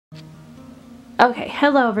Okay,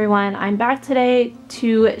 hello everyone. I'm back today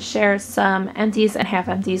to share some empties and half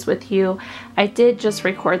empties with you. I did just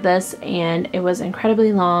record this and it was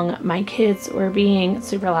incredibly long. My kids were being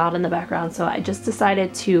super loud in the background, so I just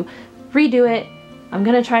decided to redo it. I'm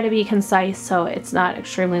gonna try to be concise so it's not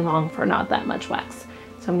extremely long for not that much wax.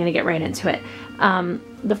 So I'm gonna get right into it.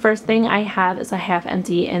 The first thing I have is a half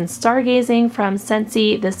empty in Stargazing from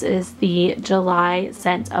Scentsy. This is the July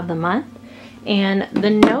scent of the month. And the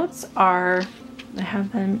notes are, I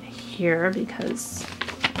have them here because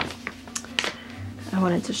I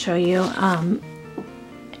wanted to show you.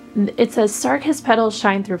 It says, Star-kissed petals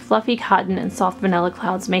shine through fluffy cotton and soft vanilla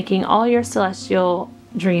clouds, making all your celestial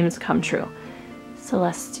dreams come true.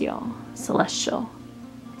 Celestial.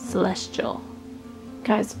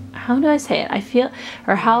 Guys, how do I say it? I feel,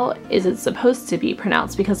 or how is it supposed to be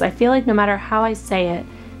pronounced? Because I feel like no matter how I say it,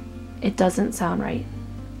 it doesn't sound right.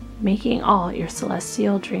 Making all your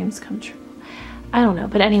celestial dreams come true. I don't know,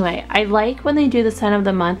 but anyway, I like when they do the scent of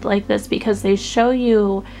the month like this because they show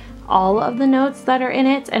you all of the notes that are in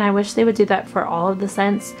it, and I wish they would do that for all of the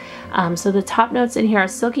scents. So the top notes in here are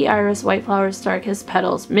silky iris, white flowers, star-kissed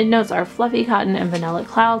petals. Mid notes are fluffy cotton and vanilla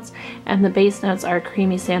clouds, and the base notes are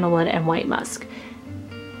creamy sandalwood and white musk.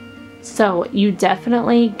 So you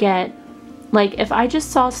definitely get, like, if I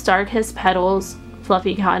just saw star-kissed petals,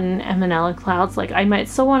 fluffy cotton, and vanilla clouds, like, I might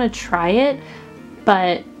still want to try it,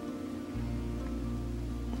 but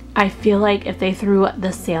I feel like if they threw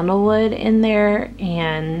the sandalwood in there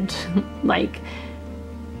and like,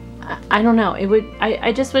 I don't know, it would,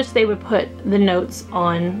 I just wish they would put the notes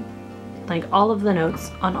on, like all of the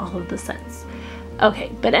notes on all of the scents.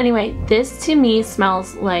 Okay, but anyway, this to me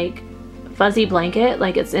smells like Fuzzy Blanket,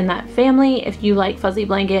 like it's in that family. If you like Fuzzy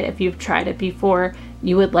Blanket, if you've tried it before,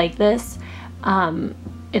 you would like this.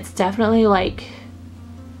 It's definitely like,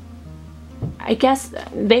 I guess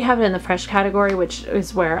they have it in the fresh category, which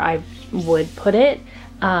is where I would put it.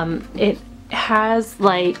 It has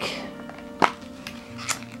like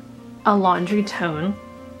a laundry tone.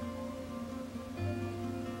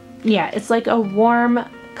 Yeah, it's like a warm,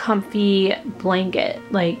 comfy blanket,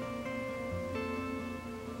 like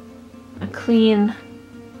a clean,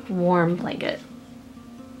 warm blanket.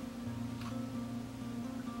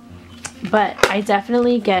 But I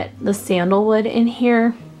definitely get the sandalwood in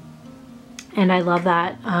here, and I love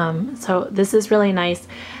that. So this is really nice.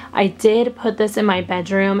 I did put this in my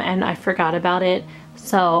bedroom and I forgot about it,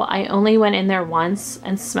 so I only went in there once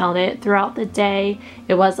and smelled it throughout the day.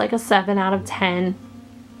 It was like a 7 out of 10,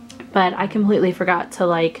 but I completely forgot to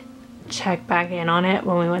like check back in on it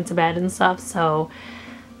when we went to bed and stuff. So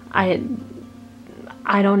I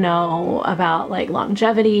don't know about like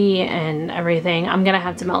longevity and everything. I'm gonna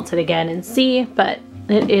have to melt it again and see, but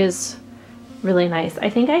it is really nice. I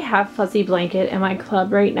think I have Fuzzy Blanket in my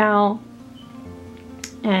club right now,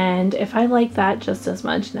 and if I like that just as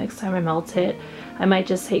much next time I melt it, I might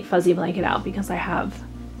just take Fuzzy Blanket out because I have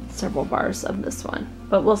several bars of this one,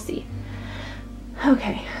 but we'll see.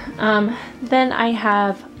 Okay, then I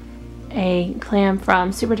have a clam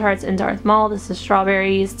from Super Tarts in Darth Maul. This is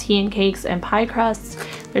strawberries, tea and cakes, and pie crusts.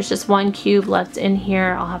 There's just 1 cube left in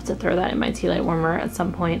here. I'll have to throw that in my tea light warmer at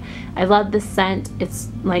some point. I love this scent. It's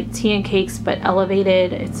like tea and cakes but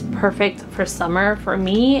elevated. It's perfect for summer. For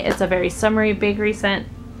me, it's a very summery bakery scent.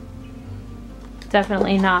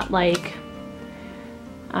 Definitely not like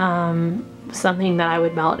something that I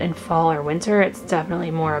would melt in fall or winter. It's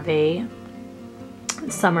definitely more of a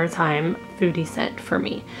summertime foodie scent for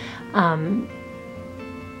me.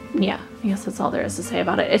 Yeah, I guess that's all there is to say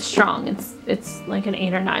about it. It's strong. It's like an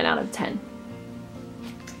 8 or 9 out of 10.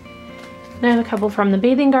 And I have a couple from the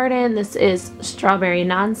Bathing Garden. This is Strawberry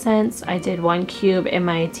Nonsense. I did 1 cube in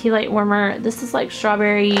my tea light warmer. This is like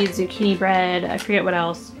strawberry, zucchini bread. I forget what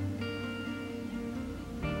else.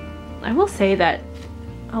 I will say that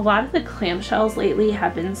a lot of the clamshells lately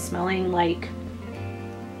have been smelling like,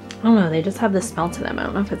 I don't know, they just have this smell to them. I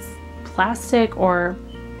don't know if it's plastic or,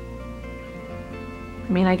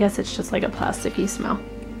 I mean, I guess it's just like a plasticky smell.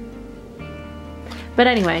 But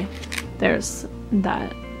anyway, there's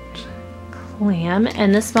that clam,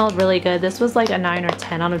 and this smelled really good. This was like a 9 or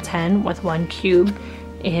 10 out of 10 with 1 cube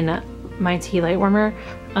in my tea light warmer.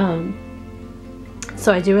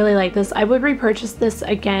 So I do really like this. I would repurchase this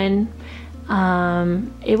again.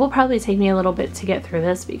 It will probably take me a little bit to get through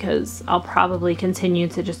this because I'll probably continue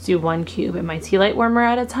to just do 1 cube in my tea light warmer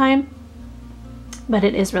at a time. But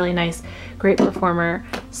it is really nice, great performer,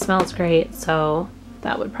 smells great, so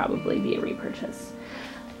that would probably be a repurchase.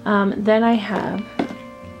 Then I have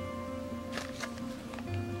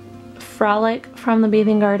Frolic from the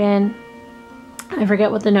Bathing Garden. I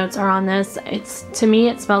forget what the notes are on this. To me,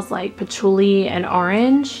 it smells like patchouli and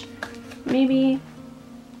orange, maybe.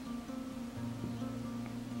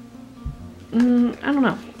 I don't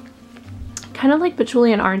know. Kind of like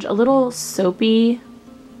patchouli and orange, a little soapy,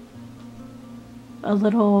 a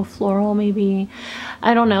little floral maybe.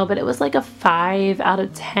 I don't know, but it was like a 5 out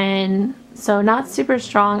of 10. So not super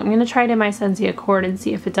strong. I'm going to try it in my Scentsy Accord and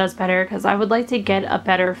see if it does better, because I would like to get a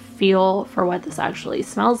better feel for what this actually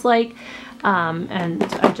smells like. And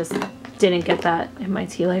I just didn't get that in my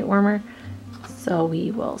tea light warmer. So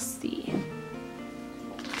we will see.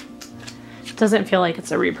 Doesn't feel like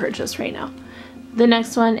it's a repurchase right now. The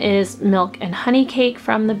next one is Milk and Honey Cake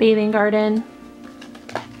from the Bathing Garden.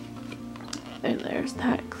 And there's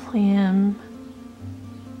that clam.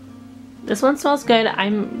 This one smells good.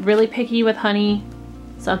 I'm really picky with honey.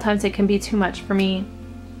 Sometimes it can be too much for me.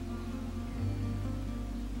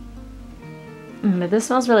 But this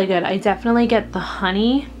smells really good. I definitely get the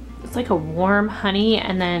honey. It's like a warm honey,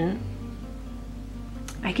 and then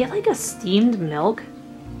I get like a steamed milk.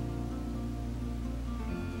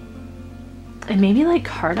 And maybe like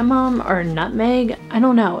cardamom or nutmeg. I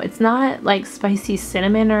don't know. It's not like spicy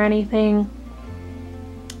cinnamon or anything.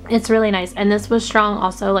 It's really nice. And this was strong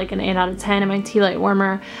also, like an 8 out of 10 in my tea light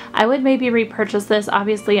warmer. I would maybe repurchase this.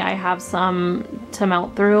 Obviously I have some to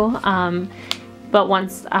melt through. But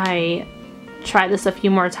once I try this a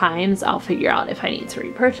few more times, I'll figure out if I need to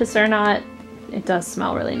repurchase or not. It does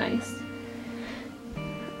smell really nice.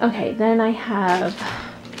 Okay, then I have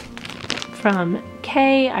from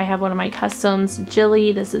Kay, I have one of my customs,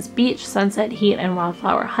 Jilly. This is Beach, Sunset Heat, and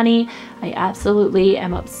Wildflower Honey. I absolutely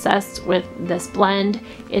am obsessed with this blend.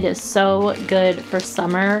 It is so good for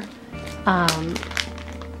summer. Oh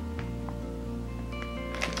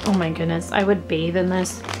my goodness, I would bathe in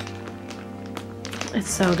this. It's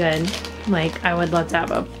so good. Like, I would love to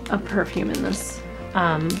have a perfume in this.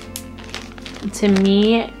 To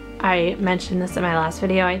me, I mentioned this in my last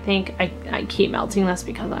video, I think. I keep melting this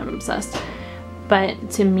because I'm obsessed. But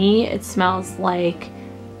to me, it smells like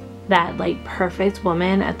that like perfect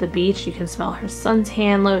woman at the beach. You can smell her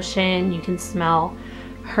suntan lotion, you can smell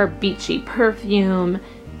her beachy perfume,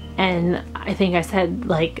 and I think I said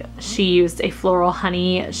like she used a floral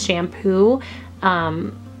honey shampoo.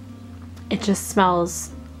 It just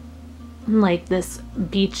smells like this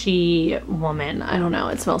beachy woman. I don't know,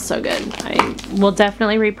 it smells so good. I will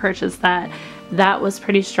definitely repurchase that. That was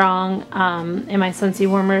pretty strong in my Scentsy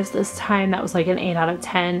warmers this time. That was like an 8 out of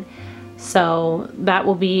 10. So that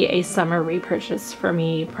will be a summer repurchase for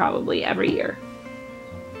me probably every year.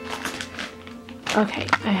 Okay,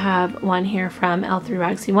 I have one here from L3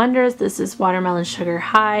 Waxy Wonders. This is Watermelon Sugar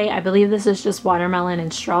High. I believe this is just watermelon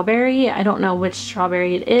and strawberry. I don't know which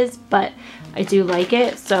strawberry it is, but I do like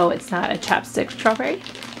it. So it's not a chapstick strawberry.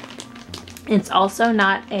 It's also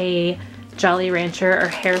not a Jolly Rancher or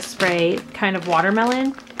Hairspray kind of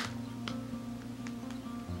watermelon.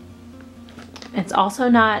 It's also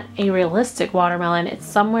not a realistic watermelon. It's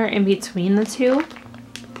somewhere in between the two.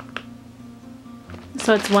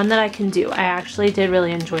 So it's one that I can do. I actually did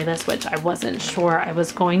really enjoy this, which I wasn't sure I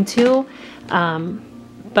was going to,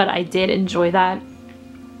 but I did enjoy that.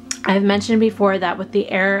 I've mentioned before that with the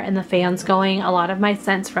air and the fans going, a lot of my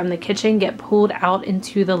scents from the kitchen get pulled out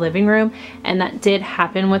into the living room, and that did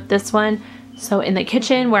happen with this one. So in the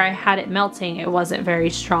kitchen where I had it melting, it wasn't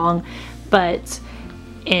very strong, but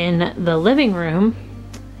in the living room,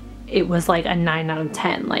 it was like a 9 out of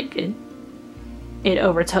 10. Like it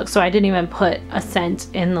overtook. So I didn't even put a scent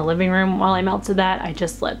in the living room while I melted that. I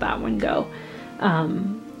just let that one go.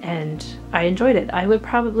 And I enjoyed it. I would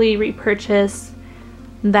probably repurchase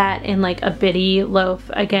that in like a bitty loaf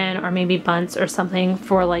again, or maybe bunts or something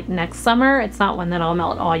for like next summer. It's not one that I'll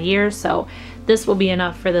melt all year, so this will be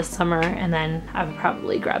enough for this summer, and then I would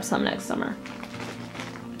probably grab some next summer.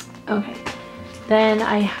 Okay, then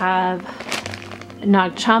I have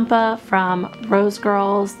Nag Champa from Rose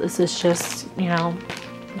Girls. This is just, you know,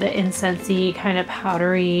 the incensey kind of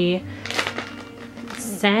powdery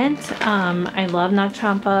scent. I love Nag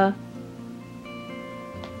Champa.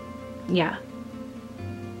 Yeah,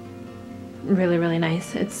 really, really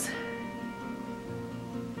nice.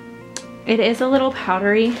 It is a little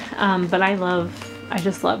powdery, but I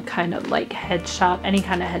just love kind of like head shop, any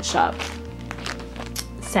kind of head shop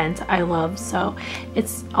scent I love. So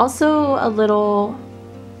it's also a little,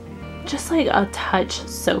 just like a touch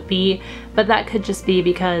soapy, but that could just be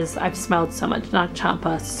because I've smelled so much Nag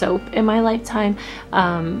Champa soap in my lifetime.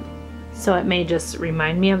 So it may just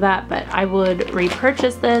remind me of that, but I would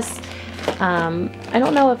repurchase this. I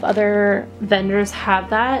don't know if other vendors have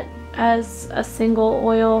that as a single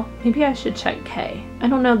oil. Maybe I should check K. I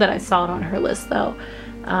don't know that I saw it on her list though.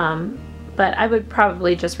 But I would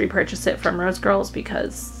probably just repurchase it from Rose Girls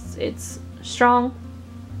because it's strong,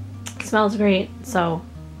 smells great, so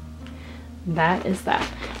that is that.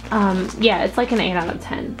 Yeah, it's like an 8 out of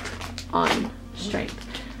 10 on strength.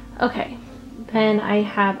 Okay, then I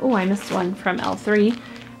have, oh, I missed one from L3.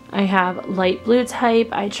 I have light blue type.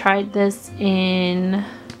 I tried this in,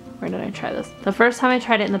 where did I try this? The first time I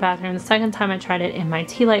tried it in the bathroom, the second time I tried it in my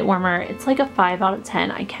tea light warmer. It's like a 5 out of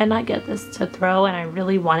 10. I cannot get this to throw and I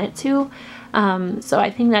really want it to. So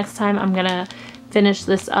I think next time I'm gonna finish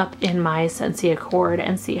this up in my Scentsy Accord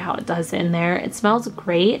and see how it does in there. It smells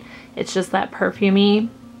great. It's just that perfumey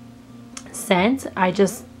scent. I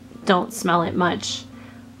just don't smell it much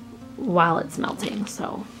while it's melting.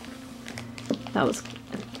 So that was,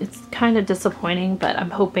 it's kind of disappointing, but I'm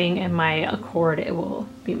hoping in my Accord it will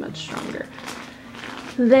be much stronger.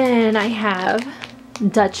 Then I have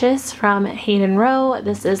Duchess from Hayden Row.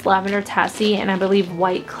 This is Lavender Tassie and I believe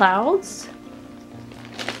White Clouds.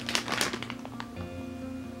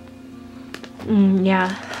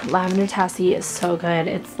 Yeah, Lavender Tassie is so good.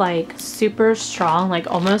 It's like super strong, like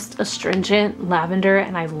almost astringent lavender,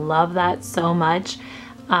 and I love that so much.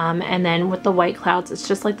 And then with the White Clouds, it's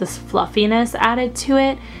just like this fluffiness added to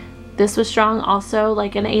it. This was strong, also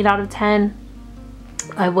like an 8 out of 10.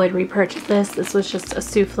 I would repurchase this. This was just a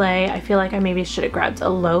souffle. I feel like I maybe should have grabbed a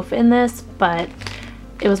loaf in this, but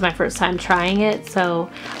it was my first time trying it, so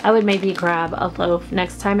I would maybe grab a loaf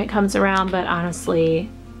next time it comes around, but honestly,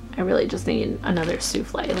 I really just need another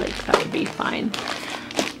souffle, like that would be fine.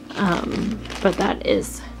 But that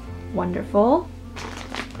is wonderful.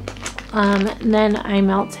 Then I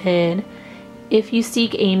melted If You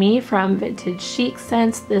Seek Amy from Vintage Chic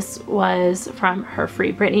Scents. This was from her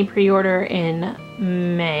Free Britney pre-order in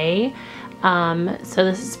May. So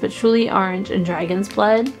this is Patchouli Orange and Dragon's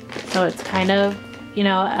Blood. So it's kind of, you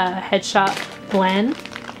know, a head shop blend.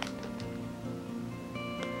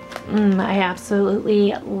 I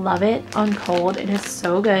absolutely love it on cold. It is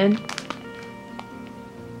so good.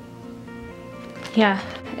 Yeah,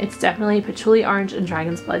 it's definitely Patchouli Orange and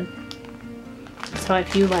Dragon's Blood. So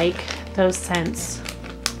if you like those scents,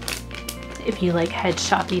 if you like head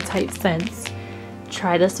shoppy type scents,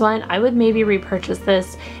 try this one. I would maybe repurchase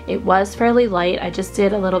this. It was fairly light. I just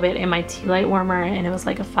did a little bit in my tea light warmer and it was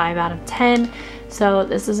like a 5 out of 10. So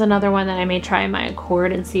this is another one that I may try in my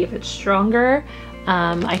Accord and see if it's stronger.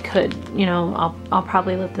 I could, you know, I'll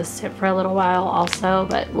probably let this sit for a little while also,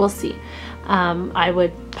 but we'll see. I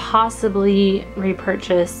would possibly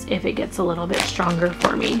repurchase if it gets a little bit stronger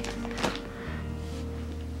for me.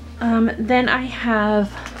 Then I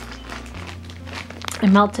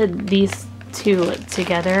melted these two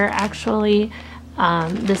together actually.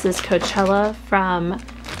 This is Coachella from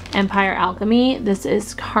Empire Alchemy. This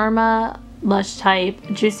is Karma, Lush Type,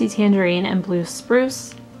 Juicy Tangerine, and Blue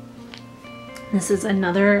Spruce. This is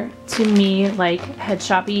another, to me, like head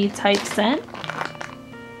shoppy type scent.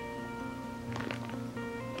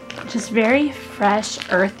 Just very fresh,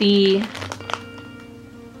 earthy,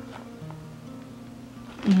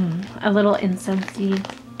 a little incensey.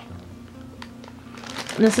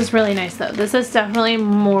 This is really nice though. This is definitely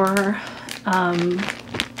more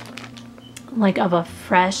like of a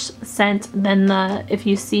fresh scent than the If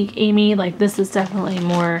You Seek Amy. Like this is definitely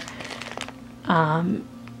more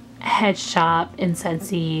head shop,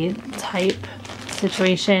 incensey type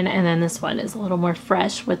situation, and then this one is a little more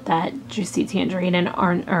fresh with that Juicy Tangerine and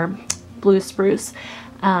or Blue Spruce.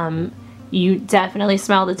 You definitely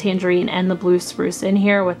smell the tangerine and the blue spruce in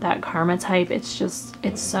here with that Karma type. It's just,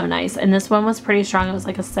 it's so nice. And this one was pretty strong. It was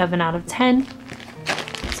like a 7 out of 10.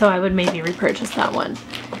 So I would maybe repurchase that one.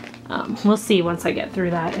 We'll see once I get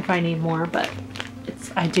through that if I need more, but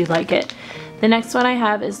I do like it. The next one I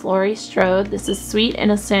have is Laurie Strode. This is Sweet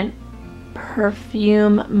Innocent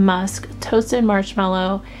Perfume Musk Toasted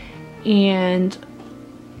Marshmallow and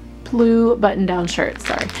Blue Button-Down Shirt.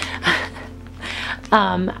 Sorry.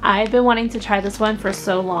 I've been wanting to try this one for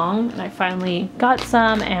so long, and I finally got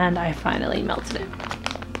some and I finally melted it.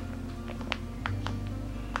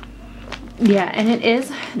 Yeah, and it is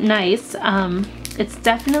nice. It's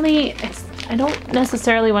definitely, I don't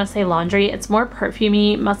necessarily want to say laundry. It's more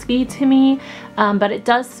perfumey, musky to me, but it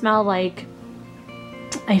does smell like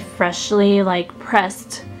a freshly like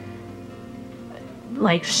pressed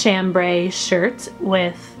like chambray shirt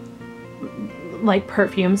with like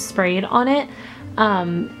perfume sprayed on it.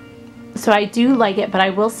 So I do like it, but I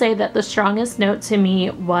will say that the strongest note to me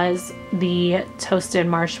was the toasted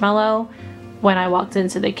marshmallow. When I walked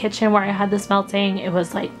into the kitchen where I had this melting, it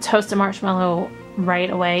was like toasted marshmallow right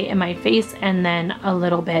away in my face, and then a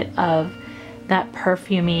little bit of that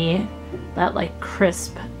perfumey, that like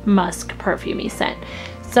crisp musk perfumey scent.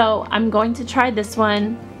 So I'm going to try this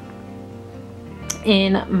one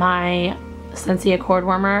in my Scentsy cord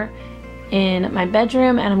warmer in my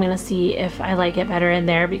bedroom, and I'm gonna see if I like it better in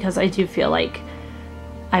there, because I do feel like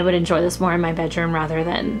I would enjoy this more in my bedroom rather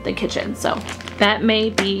than the kitchen. So that may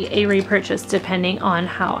be a repurchase depending on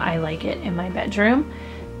how I like it in my bedroom.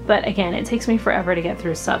 But again, it takes me forever to get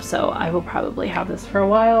through stuff, so I will probably have this for a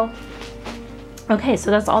while. Okay, so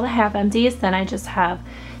that's all the half empties. Then I just have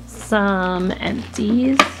some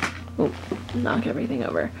empties. Oh, knock everything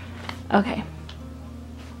over. Okay.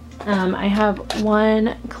 I have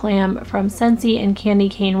one clam from Scentsy in Candy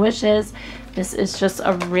Cane Wishes. This is just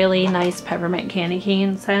a really nice peppermint candy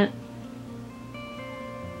cane scent.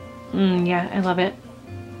 Yeah, I love it.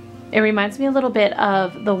 It reminds me a little bit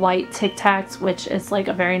of the white Tic Tacs, which is like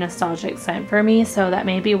a very nostalgic scent for me, so that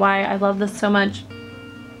may be why I love this so much.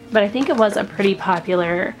 But I think it was a pretty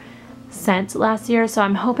popular scent last year, so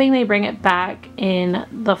I'm hoping they bring it back in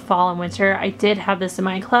the fall and winter. I did have this in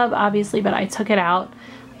my club, obviously, but I took it out.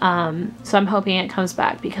 So I'm hoping it comes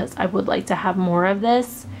back, because I would like to have more of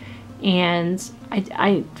this, and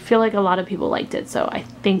I feel like a lot of people liked it, so I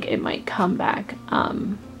think it might come back.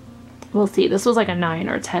 We'll see. This was like a 9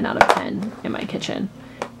 or 10 out of 10 in my kitchen.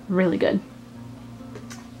 Really good.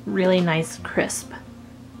 Really nice, crisp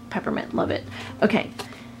peppermint. Love it. Okay,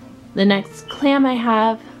 the next clam I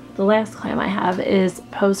have, the last clam I have, is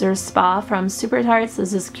Poser's Spa from Super Tarts.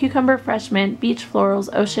 This is cucumber, fresh mint, beach florals,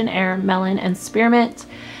 ocean air, melon, and spearmint.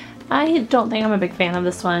 I don't think I'm a big fan of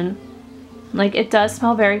this one. Like, it does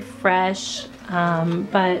smell very fresh,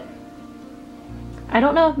 but I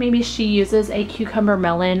don't know if maybe she uses a cucumber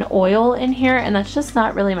melon oil in here, and that's just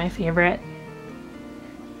not really my favorite.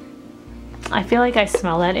 I feel like I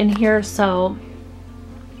smell that in here, so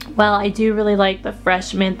while I do really like the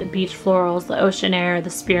fresh mint, the beach florals, the ocean air, the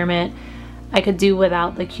spearmint, I could do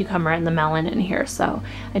without the cucumber and the melon in here, so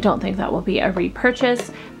I don't think that will be a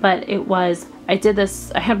repurchase. But it was, I did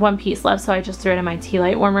this, I had one piece left, so I just threw it in my tea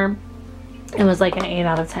light warmer. It was like an 8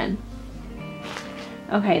 out of 10.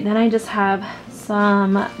 Okay, then I just have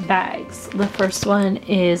some bags. The first one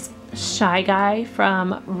is Shy Guy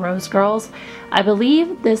from Rose Girls. I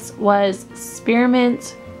believe this was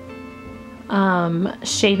spearmint,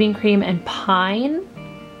 shaving cream, and pine,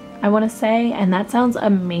 I want to say, and that sounds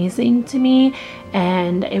amazing to me,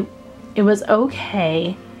 and it was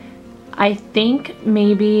okay. I think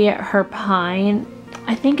maybe her pine,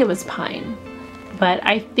 I think it was pine, but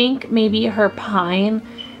I think maybe her pine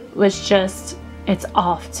was just, it's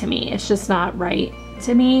off to me. It's just not right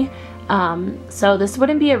to me. So this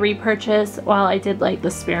wouldn't be a repurchase, while I did like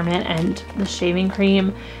the spearmint and the shaving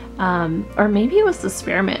cream. Or maybe it was the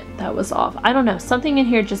spearmint that was off. I don't know. Something in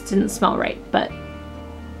here just didn't smell right, but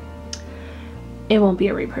it won't be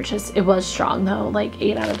a repurchase. It was strong though, like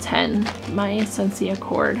 8 out of 10, my Scentsy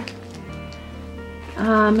Accord.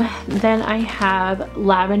 Then I have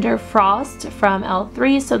Lavender Frost from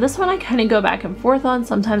L3. So this one I kind of go back and forth on.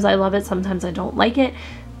 Sometimes I love it, sometimes I don't like it.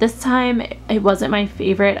 This time it wasn't my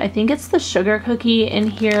favorite. I think it's the sugar cookie in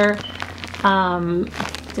here.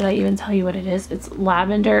 Did I even tell you what it is? It's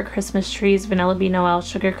lavender, Christmas trees, vanilla bean Noel,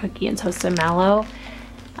 sugar cookie, and toasted mallow.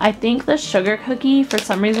 I think the sugar cookie for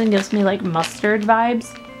some reason gives me like mustard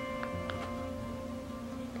vibes.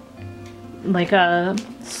 Like a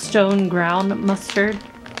stone ground mustard.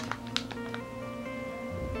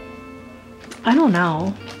 I don't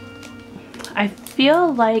know. I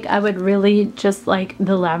feel like I would really just like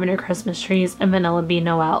the lavender Christmas trees and vanilla bean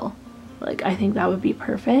Noel. Like, I think that would be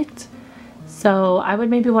perfect. So I would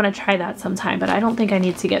maybe want to try that sometime, but I don't think I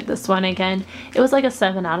need to get this one again. It was like a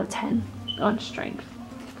 7 out of 10 on strength.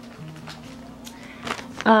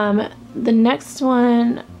 The next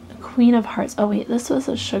one, Queen of Hearts. Oh wait, this was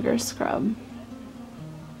a sugar scrub.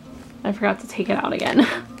 I forgot to take it out again.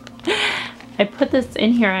 I put this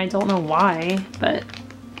in here, I don't know why, but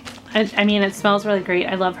I mean, it smells really great.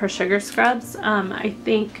 I love her sugar scrubs. I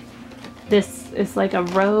think this is like a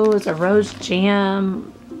rose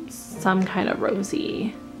jam, some kind of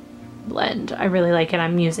rosy blend. I really like it.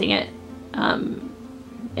 I'm using it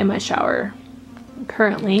in my shower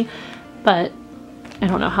currently, but I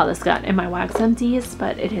don't know how this got in my wax empties,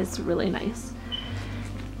 but it is really nice.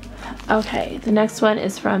 Okay, the next one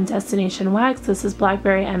is from Destination Wax. This is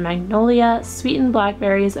Blackberry and Magnolia, sweetened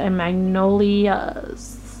blackberries and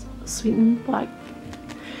magnolias. Sweetened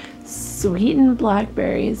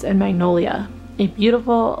blackberries and magnolia. A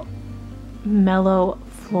beautiful mellow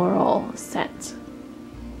floral scent.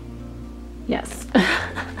 Yes.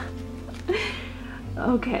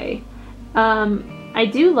 Okay. I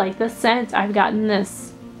do like this scent. I've gotten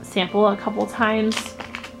this sample a couple times.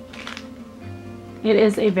 It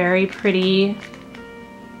is a very pretty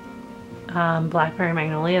blackberry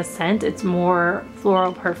magnolia scent. It's more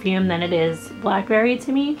floral perfume than it is blackberry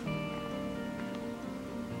to me.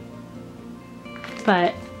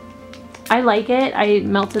 But I like it. I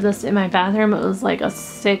melted this in my bathroom. It was like a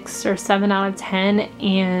 6 or 7 out of 10,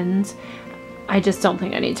 and I just don't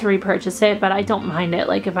think I need to repurchase it, but I don't mind it.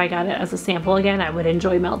 Like if I got it as a sample again, I would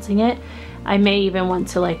enjoy melting it. I may even want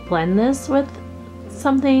to like blend this with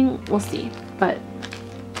something. We'll see, but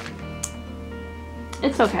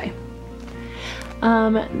it's okay.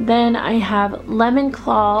 Then I have Lemon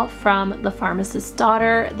Claw from The Pharmacist's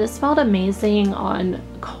Daughter. This smelled amazing on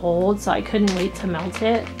cold, so I couldn't wait to melt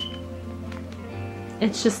it.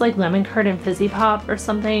 It's just like lemon curd and fizzy pop or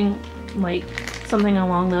something, like something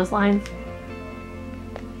along those lines.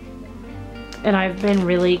 And I've been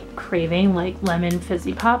really craving like lemon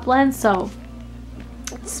fizzy pop blends, so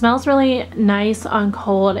it smells really nice on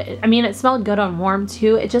cold. I mean, it smelled good on warm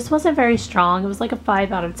too. It just wasn't very strong. It was like a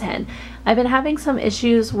 5 out of 10. I've been having some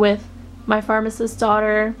issues with my Pharmacist's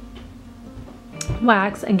Daughter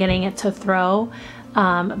wax and getting it to throw,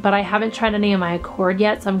 but I haven't tried any of my Accord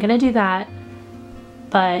yet, so I'm gonna do that.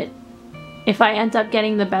 But if I end up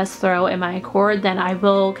getting the best throw in my Accord, then I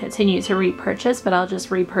will continue to repurchase, but I'll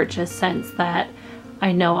just repurchase scents that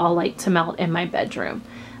I know I'll like to melt in my bedroom.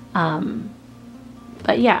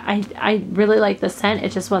 But yeah, I really like the scent.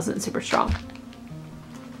 It just wasn't super strong.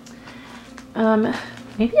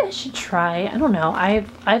 Maybe I should try, I don't know.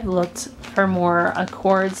 I've looked for more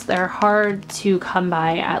Accords. They're hard to come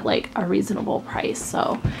by at like a reasonable price.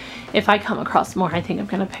 So if I come across more, I think I'm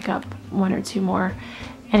gonna pick up 1 or 2 more.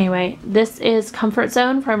 Anyway, this is Comfort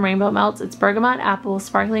Zone from Rainbow Melts. It's bergamot, apple,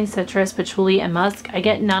 sparkling citrus, patchouli, and musk. I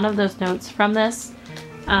get none of those notes from this.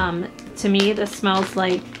 To me, this smells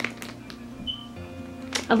like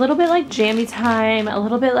a little bit like jammy time, a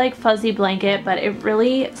little bit like fuzzy blanket, but it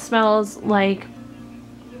really smells like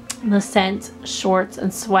the scent shorts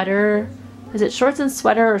and sweater. Is it shorts and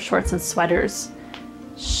sweater or shorts and sweaters?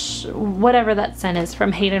 Whatever that scent is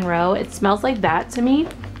from Hayden Row. It smells like that to me.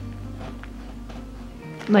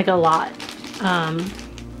 Like a lot.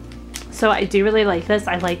 So I do really like this.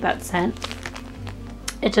 I like that scent.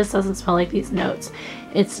 It just doesn't smell like these notes.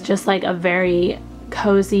 It's just like a very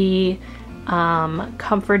cozy,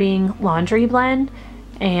 comforting laundry blend,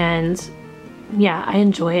 and yeah, I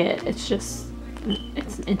enjoy it. It's just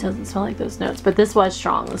it doesn't smell like those notes, but this was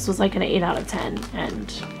strong. This was like an 8 out of 10,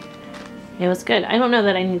 and it was good. I don't know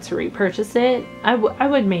that I need to repurchase it. I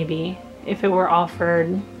would maybe if it were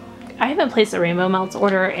offered. I haven't placed a Rainbow Melts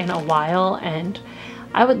order in a while, and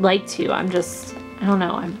I would like to. I don't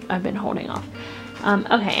know, I've been holding off.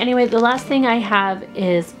 Okay, anyway, the last thing I have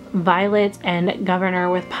is Violet and Governor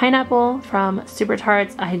with Pineapple from Super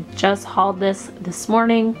Tarts. I just hauled this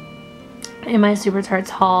morning in my Super Tarts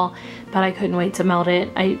haul, but I couldn't wait to melt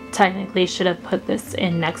it. I technically should have put this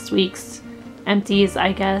in next week's Empties,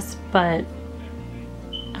 I guess, but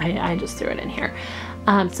I just threw it in here.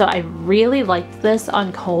 So I really liked this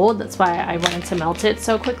on cold. That's why I wanted to melt it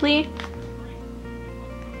so quickly.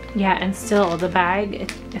 Yeah, and still the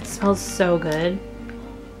bag, it smells so good.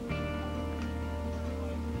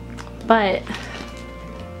 But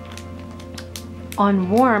on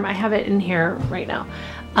warm, I have it in here right now.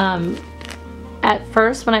 At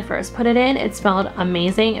first, when I first put it in, it smelled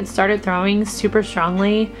amazing. It started throwing super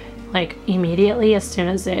strongly, like immediately as soon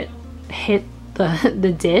as it hit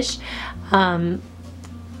the dish.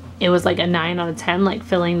 It was like a 9 out of 10, like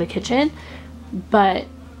filling the kitchen. But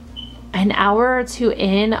an hour or 2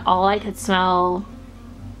 in, all I could smell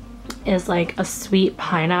is like a sweet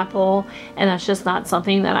pineapple, and that's just not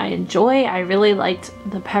something that I enjoy. I really liked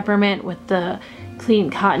the peppermint with the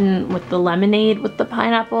clean cotton with the lemonade with the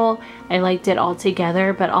pineapple. I liked it all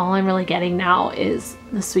together, but all I'm really getting now is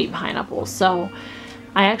the sweet pineapple. So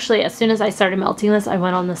I actually, as soon as I started melting this, I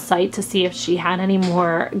went on the site to see if she had any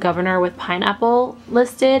more Governor with pineapple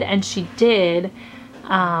listed, and she did.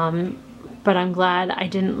 But I'm glad I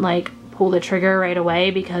didn't like pull the trigger right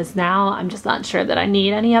away, because now I'm just not sure that I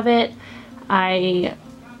need any of it.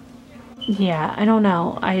 Yeah, I don't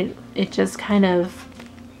know. It just kind of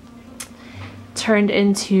turned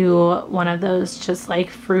into one of those just like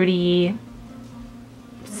fruity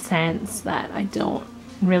scents that I don't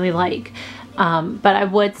really like. But I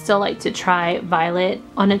would still like to try Violet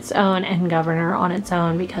on its own and Governor on its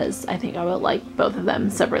own, because I think I would like both of them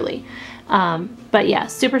separately. But yeah,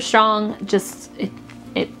 super strong. Just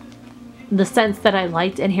the scents that I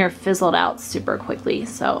liked in here fizzled out super quickly,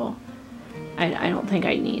 so I don't think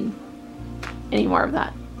I need any more of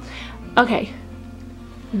that. Okay,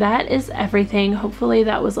 that is everything. Hopefully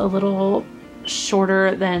that was a little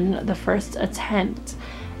shorter than the first attempt.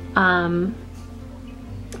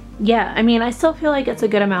 Yeah, I mean, I still feel like it's a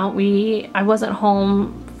good amount. I wasn't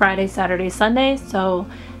home Friday, Saturday, Sunday, so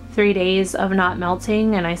 3 days of not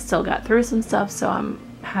melting, and I still got through some stuff, so I'm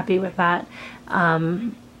happy with that.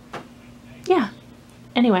 Yeah,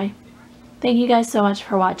 anyway, thank you guys so much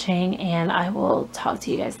for watching, and I will talk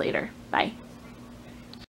to you guys later. Bye.